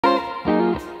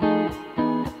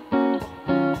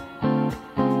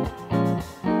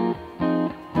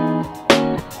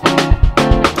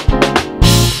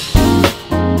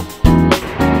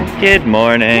Good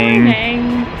morning.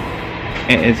 Morning.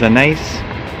 It is a nice...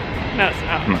 No, it's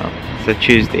not. No, it's a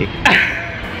Tuesday.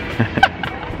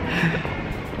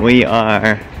 We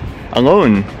are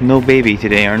alone. No baby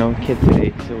today, or no kid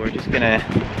today. So we're just gonna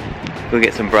go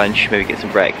get some brunch, maybe get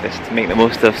some breakfast, to make the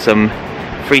most of some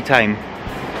free time.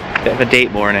 Bit of a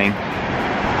date morning.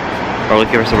 Or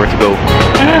looking for somewhere to go.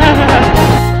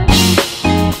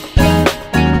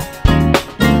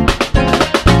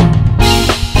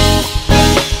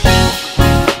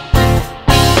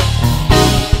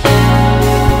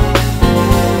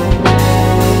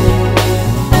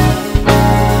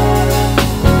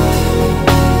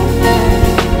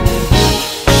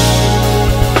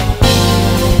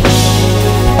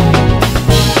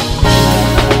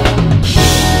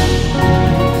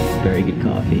 Very good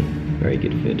coffee, very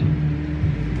good food.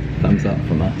 Thumbs up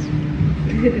from us.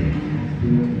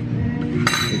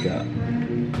 We got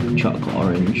chocolate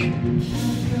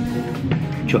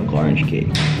orange cake.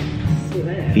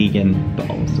 Vegan, but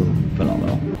also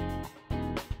phenomenal.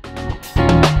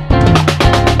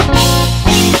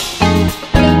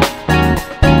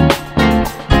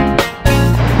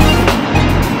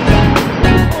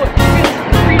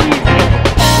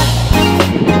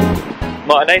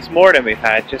 What a nice morning we've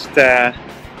had, just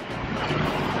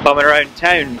bumming around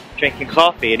town, drinking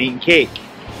coffee and eating cake.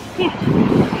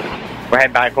 We're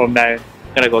heading back home now.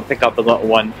 Gonna go pick up the little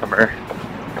one from her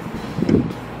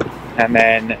and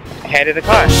then head to the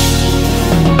car.